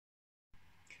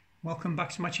Welcome back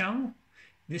to my channel.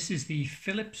 This is the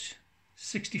Philips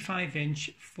 65-inch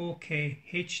 4K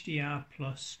HDR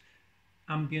Plus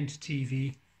ambient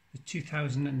TV, the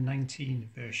 2019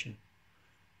 version.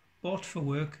 Bought for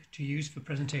work to use for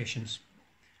presentations.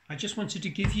 I just wanted to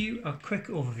give you a quick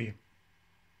overview.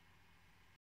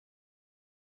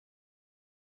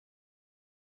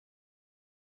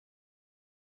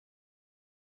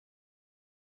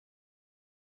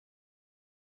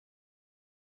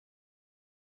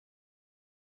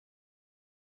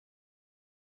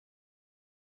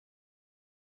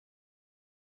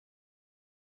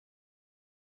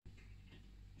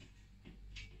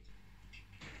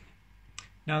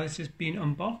 Now this has been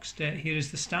unboxed. Here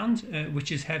is the stand,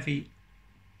 which is heavy,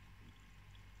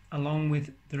 along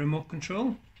with the remote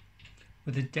control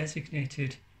with a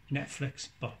designated Netflix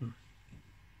button.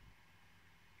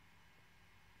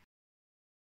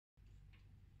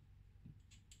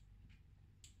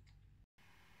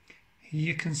 Here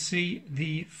you can see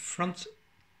the front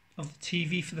of the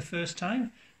TV for the first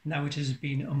time. Now it has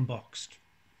been unboxed.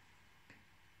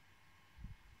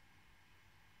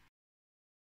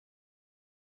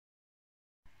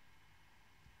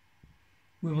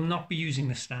 We will not be using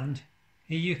the stand.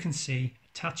 Here you can see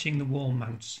attaching the wall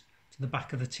mounts to the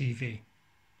back of the TV.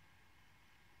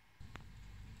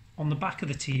 On the back of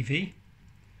the TV,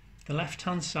 the left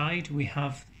hand side, we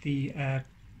have the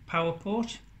power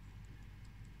port.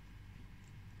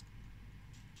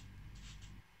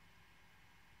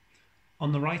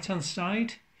 On the right hand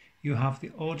side, you have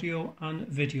the audio and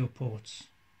video ports.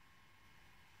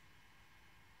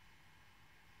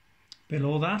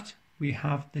 Below that, we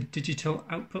have the digital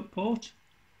output port,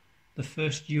 the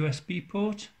first USB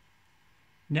port,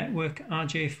 network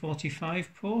RJ45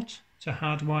 port to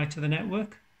hardwire to the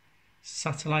network,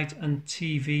 satellite and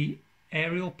TV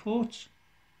aerial ports,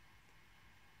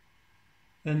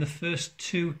 then the first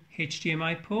two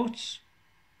HDMI ports.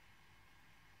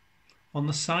 On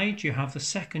the side you have the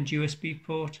second USB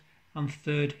port and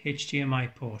third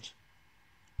HDMI port.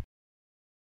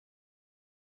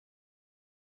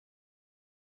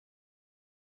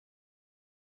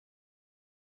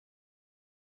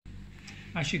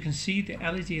 As you can see, the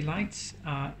LED lights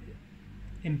are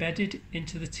embedded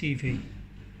into the TV.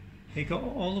 They go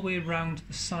all the way around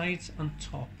the sides and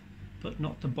top, but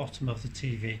not the bottom of the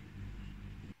TV.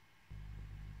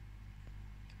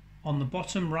 On the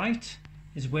bottom right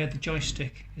is where the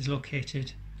joystick is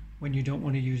located when you don't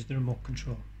want to use the remote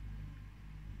control.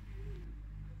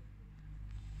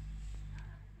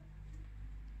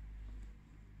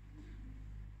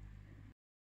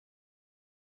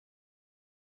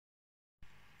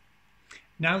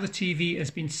 Now the TV has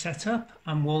been set up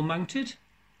and wall mounted,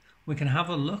 we can have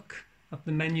a look at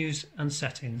the menus and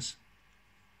settings.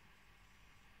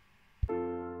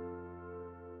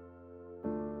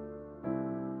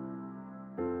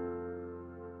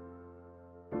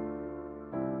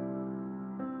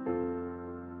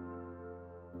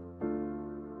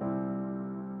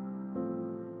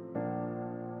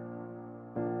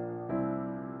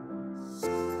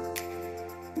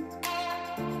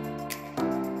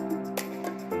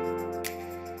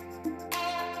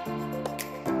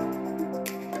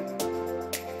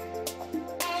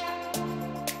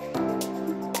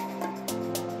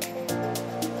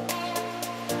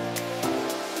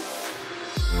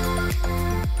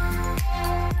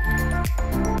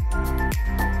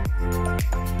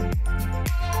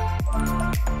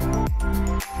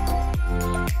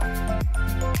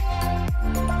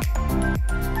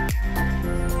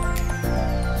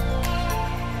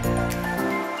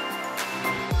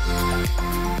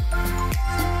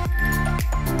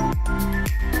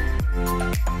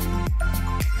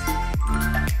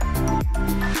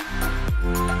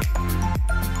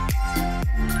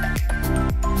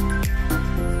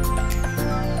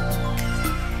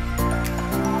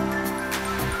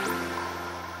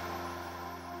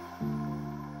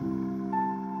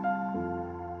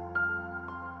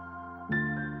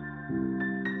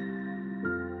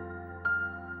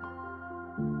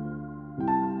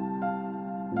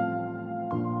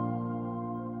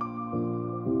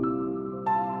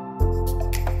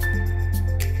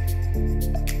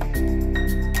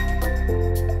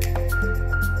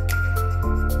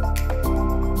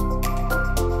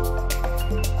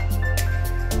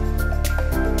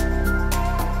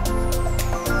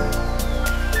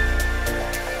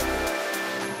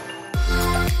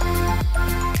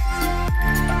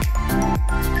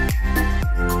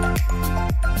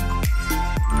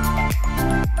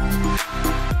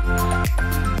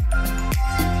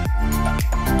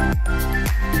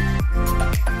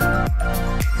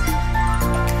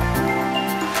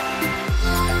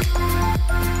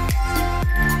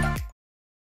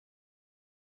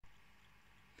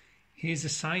 Here's a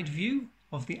side view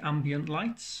of the ambient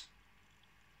lights.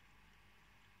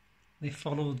 They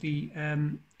follow the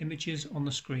images on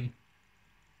the screen.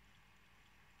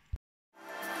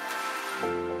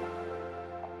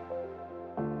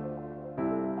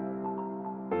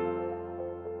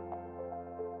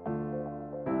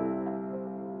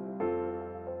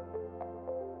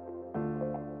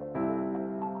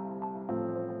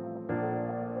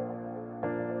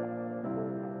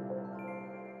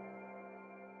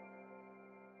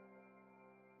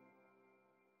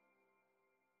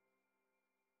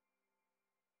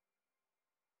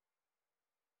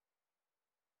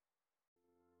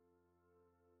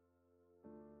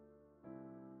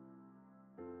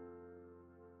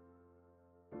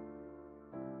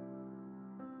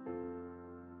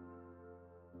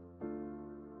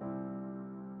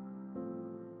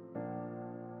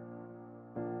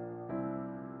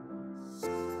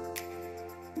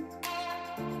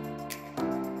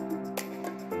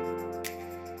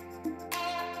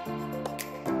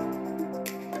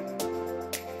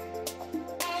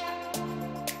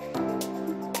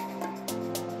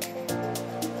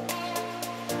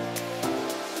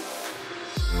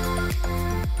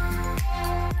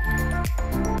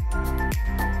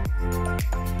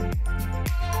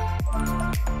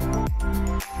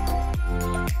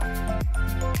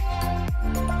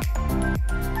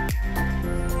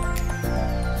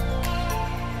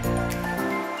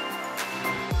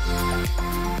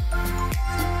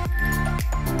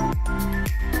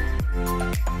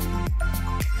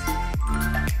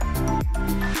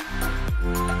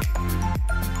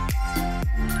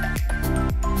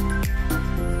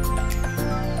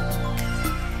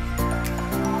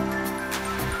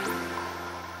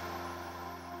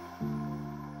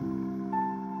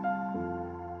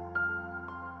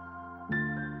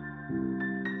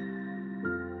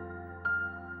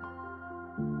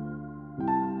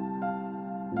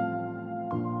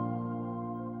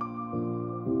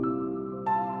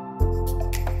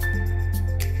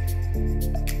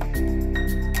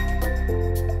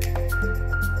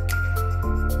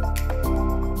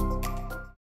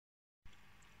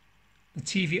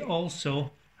 The TV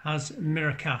also has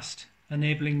Mirrorcast,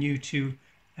 enabling you to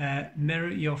mirror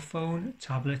your phone,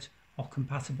 tablet or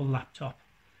compatible laptop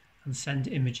and send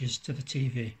images to the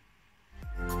TV.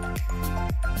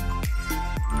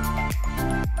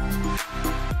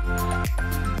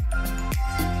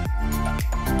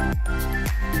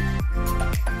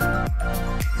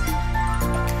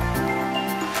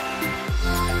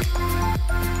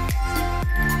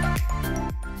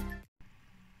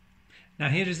 Now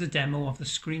here is the demo of the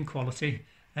screen quality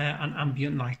and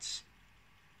ambient lights.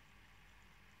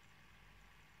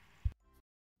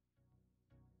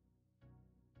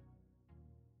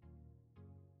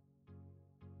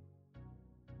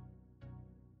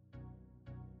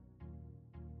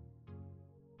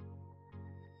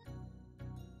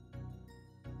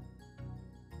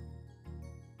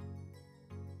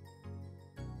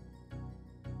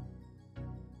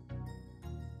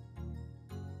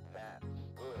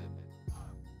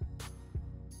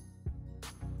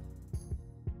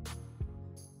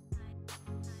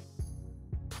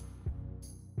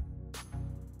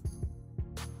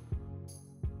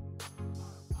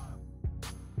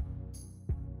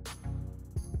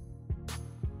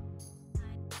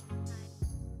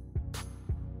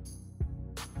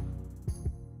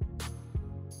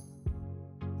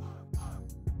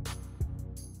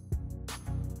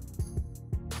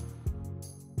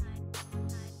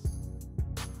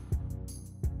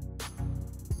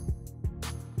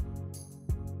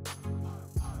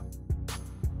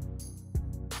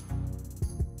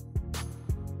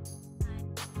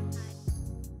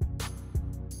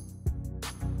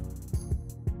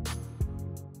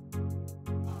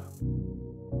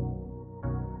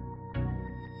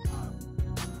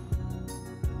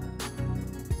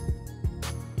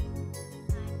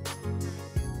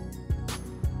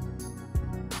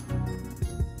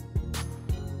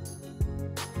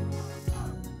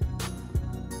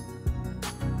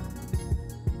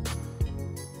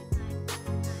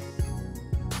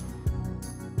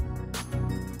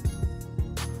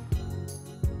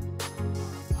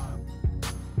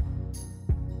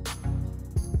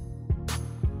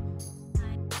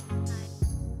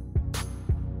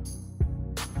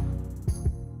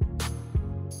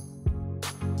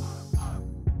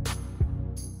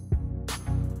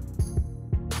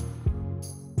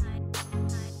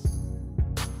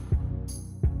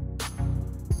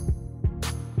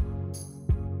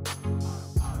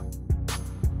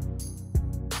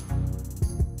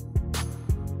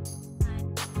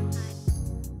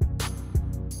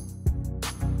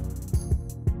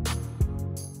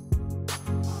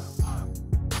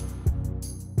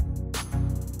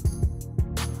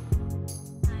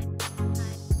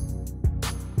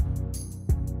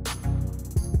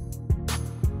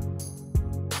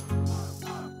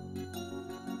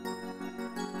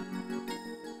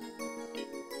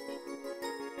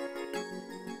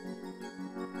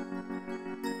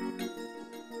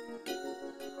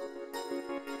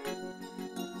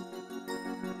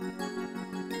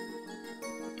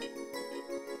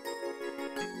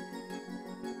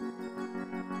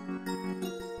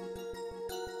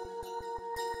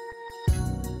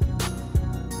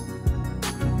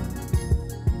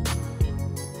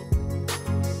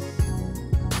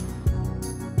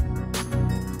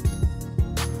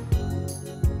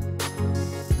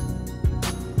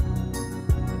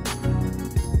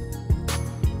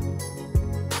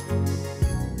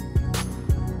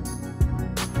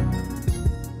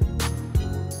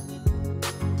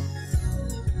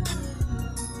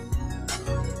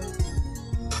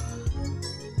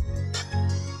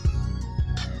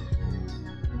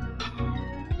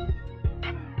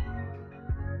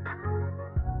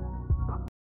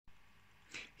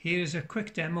 Here is a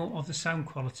quick demo of the sound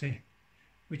quality,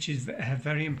 which is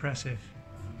very impressive.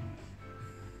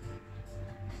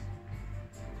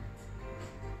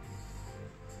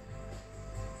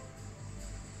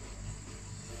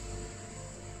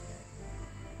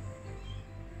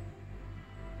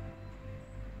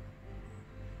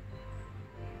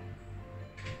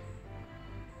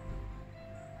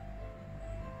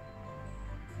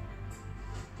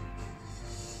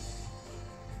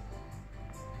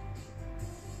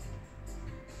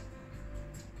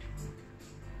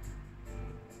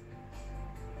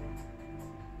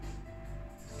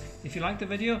 If you liked the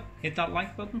video, hit that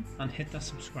like button and hit that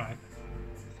subscribe.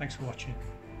 Thanks for watching.